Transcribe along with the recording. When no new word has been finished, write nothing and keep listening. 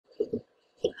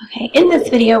Okay, in this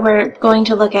video we're going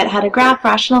to look at how to graph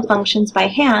rational functions by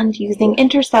hand using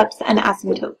intercepts and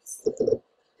asymptotes.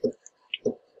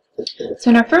 So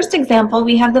in our first example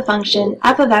we have the function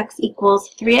f of x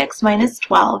equals 3x minus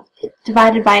 12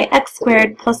 divided by x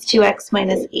squared plus 2x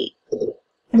minus 8.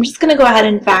 I'm just going to go ahead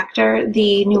and factor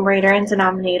the numerator and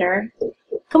denominator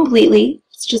completely.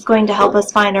 It's just going to help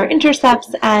us find our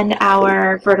intercepts and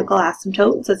our vertical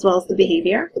asymptotes as well as the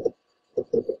behavior.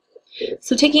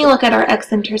 So taking a look at our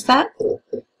x-intercept,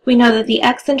 we know that the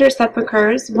x-intercept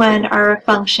occurs when our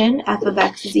function f of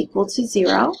x is equal to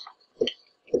 0.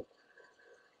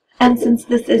 And since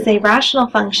this is a rational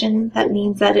function, that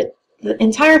means that the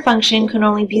entire function can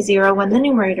only be 0 when the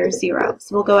numerator is 0.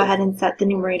 So we'll go ahead and set the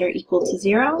numerator equal to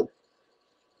 0,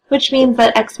 which means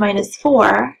that x minus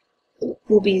 4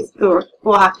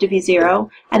 will have to be 0,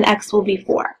 and x will be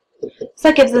 4. So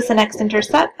that gives us an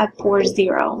x-intercept at 4,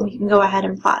 0. We can go ahead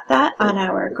and plot that on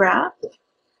our graph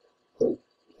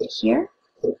here.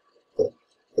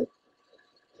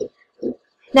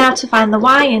 Now to find the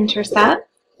y-intercept,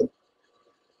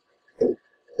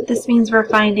 this means we're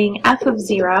finding f of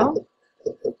 0.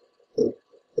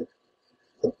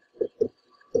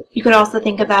 You could also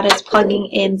think of that as plugging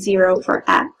in 0 for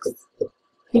x.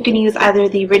 You can use either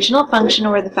the original function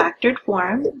or the factored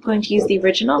form. I'm going to use the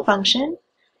original function.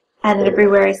 And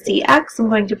everywhere I see x, I'm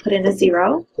going to put in a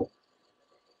 0.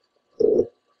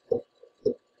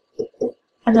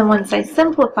 And then once I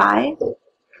simplify,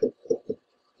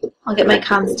 I'll get my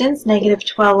constants, negative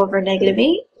 12 over negative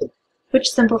 8,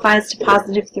 which simplifies to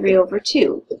positive 3 over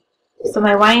 2. So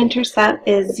my y-intercept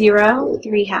is 0,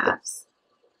 3 halves.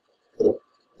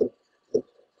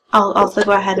 I'll also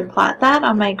go ahead and plot that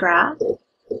on my graph.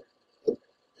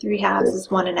 3 halves is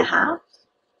 1.5.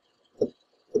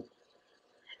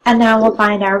 And now we'll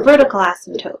find our vertical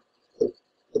asymptote.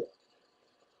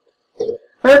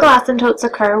 Vertical asymptotes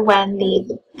occur when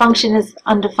the function is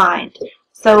undefined.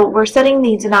 So we're setting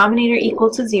the denominator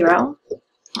equal to 0.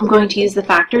 I'm going to use the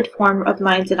factored form of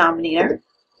my denominator.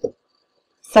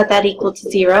 Set that equal to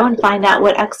 0 and find out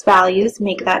what x values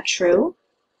make that true.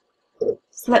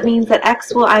 So that means that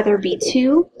x will either be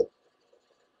 2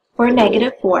 or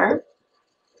negative 4.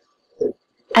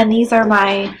 And these are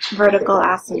my vertical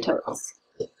asymptotes.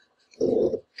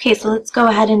 Okay, so let's go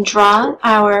ahead and draw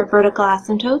our vertical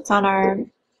asymptotes on our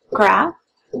graph.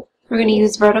 We're going to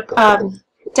use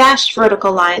dashed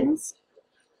vertical lines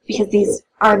because these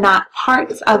are not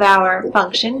parts of our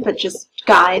function but just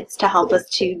guides to help us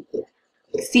to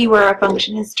see where our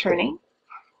function is turning.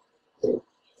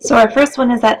 So our first one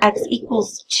is at x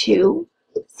equals 2.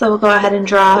 So we'll go ahead and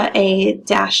draw a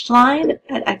dashed line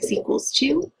at x equals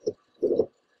 2.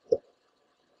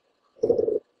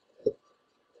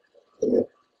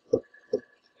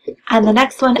 And the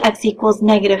next one, x equals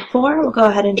negative 4, we'll go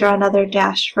ahead and draw another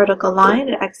dashed vertical line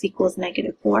at x equals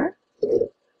negative 4.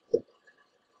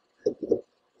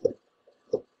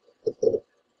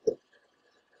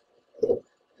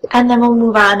 And then we'll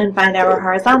move on and find our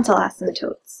horizontal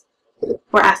asymptotes,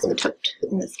 or asymptote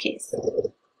in this case.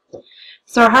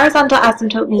 So our horizontal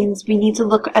asymptote means we need to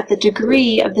look at the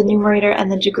degree of the numerator and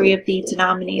the degree of the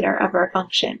denominator of our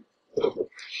function.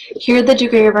 Here the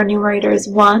degree of our numerator is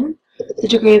 1. The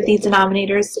degree of the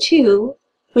denominator is 2,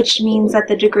 which means that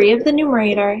the degree of the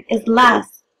numerator is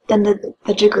less than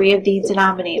the degree of the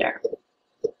denominator.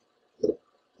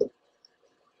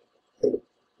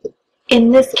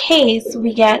 In this case,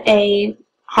 we get a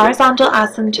horizontal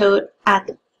asymptote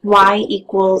at y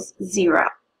equals 0.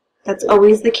 That's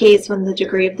always the case when the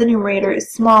degree of the numerator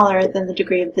is smaller than the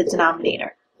degree of the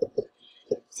denominator.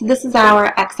 So this is our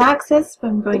x-axis.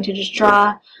 I'm going to just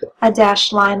draw a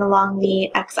dashed line along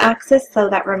the x-axis, so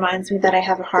that reminds me that I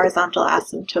have a horizontal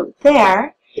asymptote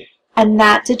there. And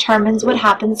that determines what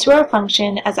happens to our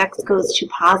function as x goes to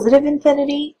positive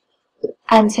infinity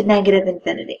and to negative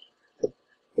infinity.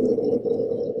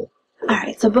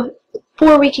 Alright, so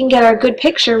before we can get our good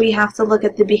picture, we have to look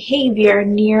at the behavior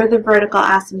near the vertical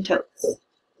asymptotes.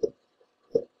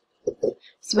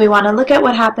 So we want to look at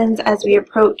what happens as we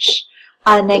approach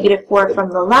negative 4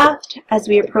 from the left, as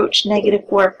we approach negative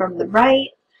 4 from the right,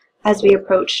 as we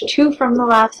approach 2 from the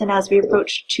left, and as we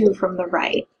approach 2 from the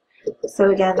right.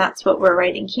 So again, that's what we're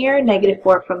writing here, negative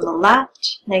 4 from the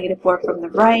left, negative 4 from the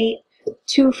right,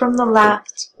 2 from the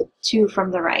left, 2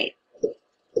 from the right.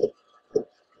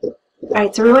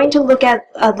 Alright, so we're going to look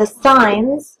at the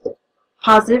signs,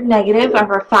 positive, negative,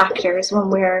 of our factors when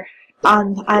we're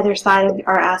on either side of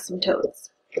our asymptotes.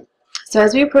 So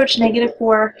as we approach negative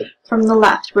 4 from the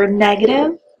left, we're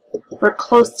negative, we're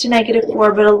close to negative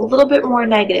 4, but a little bit more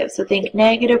negative, so think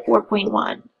negative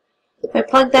 4.1. If I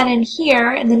plug that in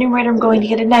here, in the numerator I'm going to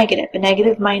get a negative. A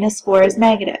negative minus 4 is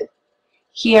negative.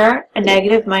 Here, a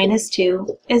negative minus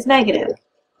 2 is negative.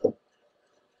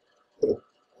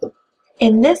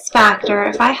 In this factor,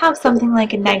 if I have something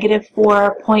like a negative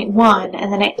 4.1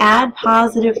 and then I add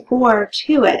positive 4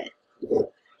 to it,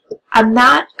 I'm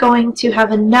not going to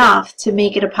have enough to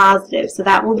make it a positive, so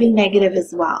that will be negative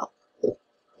as well.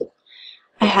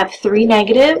 I have 3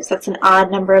 negatives. That's an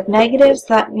odd number of negatives.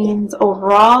 That means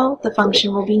overall the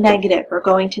function will be negative. We're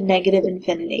going to negative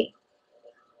infinity.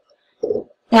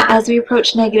 Now as we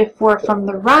approach negative 4 from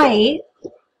the right,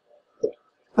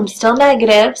 I'm still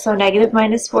negative, so negative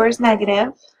minus 4 is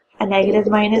negative. A negative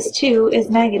minus 2 is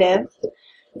negative.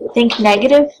 Think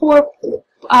negative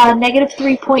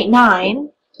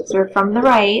 3.9, so we're from the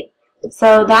right,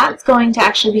 so that's going to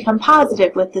actually become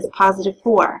positive with this positive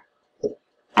 4.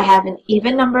 I have an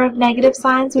even number of negative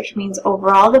signs, which means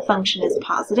overall the function is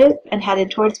positive and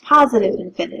headed towards positive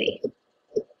infinity.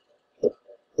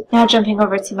 Now jumping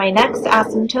over to my next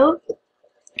asymptote,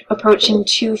 approaching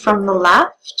 2 from the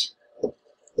left.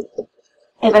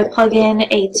 If I plug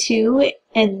in a 2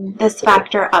 in this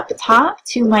factor up top,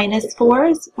 2 minus 4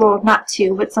 is, well, not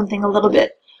 2, but something a little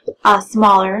bit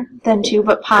smaller than 2,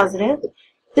 but positive.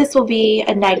 This will be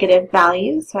a negative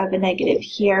value, so I have a negative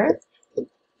here.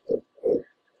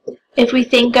 If we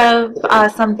think of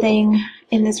something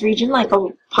in this region like a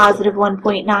positive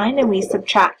 1.9 and we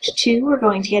subtract 2, we're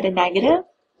going to get a negative.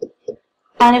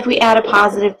 And if we add a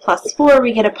positive plus 4,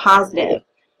 we get a positive.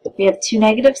 We have 2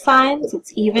 negative signs,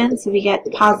 it's even, so we get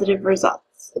positive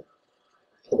results.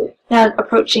 Now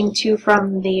approaching 2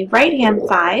 from the right-hand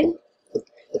side,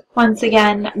 once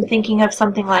again, I'm thinking of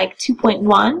something like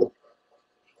 2.1.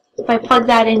 If I plug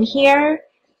that in here,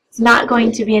 it's not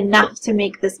going to be enough to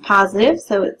make this positive,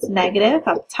 so it's negative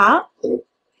up top.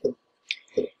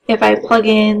 If I plug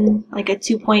in like a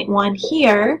 2.1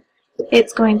 here,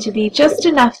 it's going to be just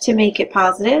enough to make it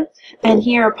positive, and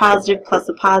here a positive plus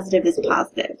a positive is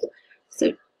positive.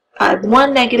 So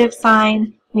 1 negative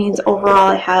sign means overall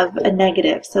I have a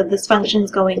negative, so this function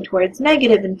is going towards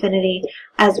negative infinity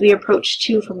as we approach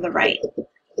 2 from the right.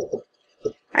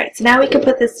 Alright, so now we can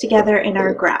put this together in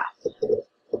our graph.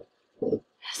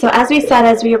 So as we said,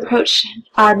 as we approach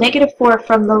negative 4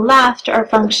 from the left, our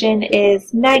function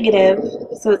is negative,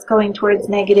 so it's going towards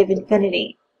negative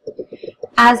infinity.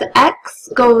 As x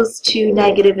goes to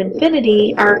negative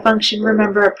infinity, our function,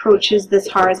 remember, approaches this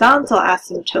horizontal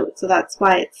asymptote, so that's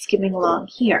why it's skimming along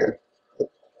here.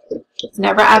 It's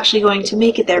never actually going to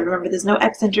make it there. Remember, there's no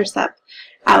x-intercept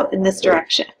out in this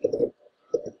direction.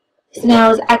 So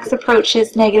now as x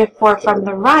approaches negative 4 from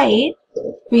the right,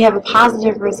 we have a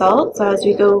positive result. So as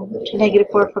we go to negative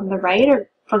 4 from the right, our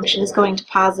function is going to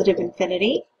positive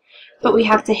infinity. But we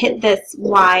have to hit this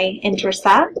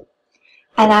y-intercept.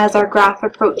 And as our graph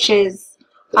approaches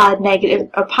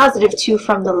positive 2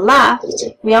 from the left,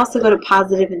 we also go to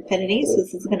positive infinity. So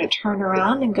this is going to turn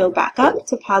around and go back up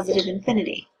to positive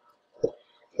infinity.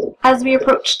 As we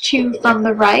approach 2 from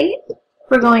the right,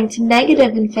 we're going to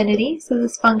negative infinity. So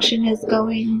this function is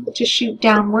going to shoot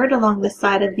downward along the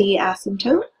side of the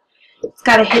asymptote. It's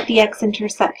got to hit the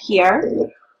x-intercept here.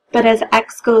 But as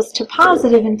x goes to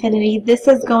positive infinity, this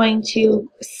is going to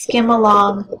skim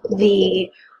along the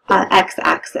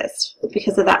x-axis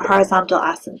because of that horizontal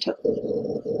asymptote.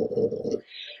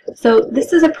 So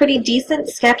this is a pretty decent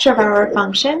sketch of our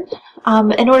function.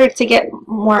 In order to get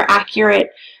more accurate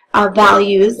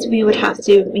values, we would have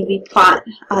to maybe plot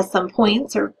some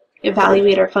points or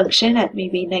evaluate our function at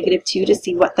maybe -2 to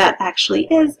see what that actually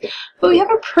is. But we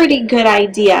have a pretty good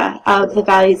idea of the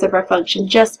values of our function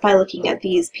just by looking at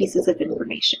these pieces of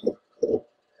information.